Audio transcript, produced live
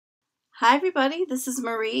Hi everybody, this is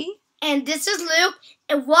Marie. And this is Luke,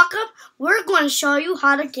 and welcome. We're going to show you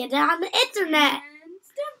how to get it on the internet. And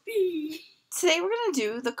Stimpy. Today we're going to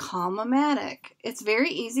do the calm-o-matic. It's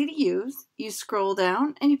very easy to use. You scroll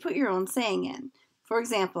down and you put your own saying in. For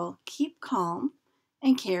example, keep calm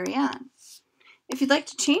and carry on. If you'd like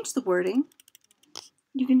to change the wording,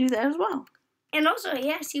 you can do that as well. And also,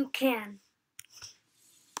 yes, you can.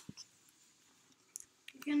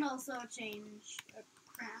 You can also change a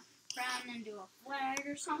crown into a flag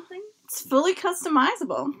or something. It's fully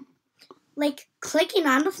customizable. Like clicking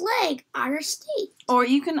on the flag on your state. Or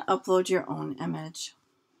you can upload your own image.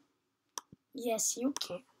 Yes, you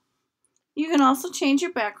can. You can also change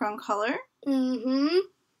your background color. Mm-hmm.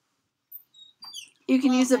 You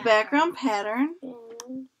can use a background pattern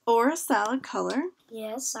And or a solid color.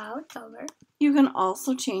 yes, solid color. You can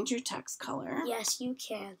also change your text color. Yes, you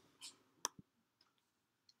can.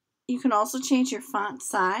 You can also change your font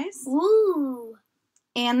size Ooh.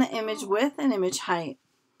 and the image width and image height.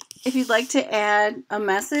 If you'd like to add a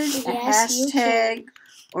message, a Yes, you hashtag,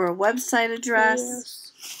 or a website address,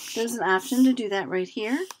 Yes. there's an option to do that right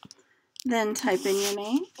here. Then type in your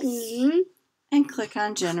name Mm-hmm. and click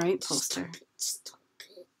on Generate Poster.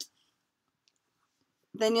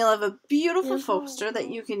 Then you'll have a beautiful poster that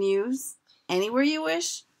you can use anywhere you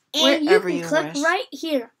wish, And wherever you you can click wish. right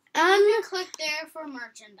here. You can click there for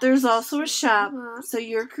merchandise. There's also a shop, Uh-huh. so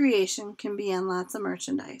your creation can be on lots of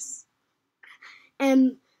merchandise.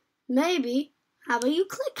 And maybe, how about you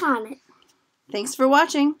click on it? Thanks for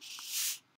watching.